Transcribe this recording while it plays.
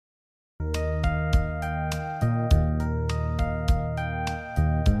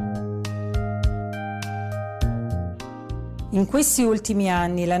In questi ultimi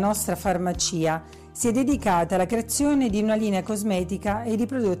anni la nostra farmacia si è dedicata alla creazione di una linea cosmetica e di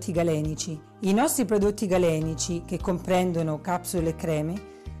prodotti galenici. I nostri prodotti galenici, che comprendono capsule e creme,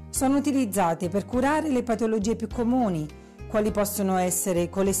 sono utilizzati per curare le patologie più comuni, quali possono essere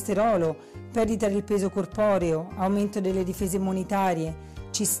colesterolo, perdita del peso corporeo, aumento delle difese immunitarie,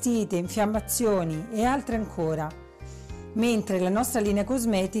 cistite, infiammazioni e altre ancora. Mentre la nostra linea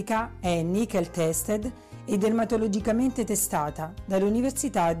cosmetica è nickel tested e dermatologicamente testata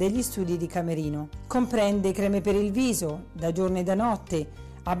dall'Università degli Studi di Camerino. Comprende creme per il viso, da giorno e da notte,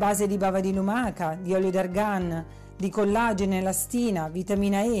 a base di bava di lumaca, di olio d'argan, di collagene, elastina,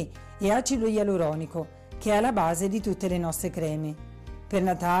 vitamina E e acido ialuronico, che è alla base di tutte le nostre creme. Per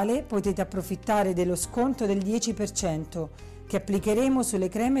Natale potete approfittare dello sconto del 10% che applicheremo sulle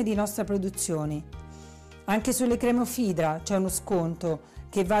creme di nostra produzione. Anche sulle creme Ofidra c'è uno sconto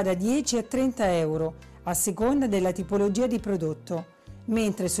che va da 10 a 30 euro a seconda della tipologia di prodotto,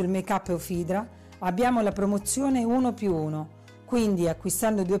 mentre sul make-up Ofidra abbiamo la promozione 1+1, quindi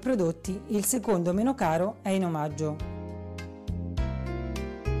acquistando 2 prodotti il secondo meno caro è in omaggio.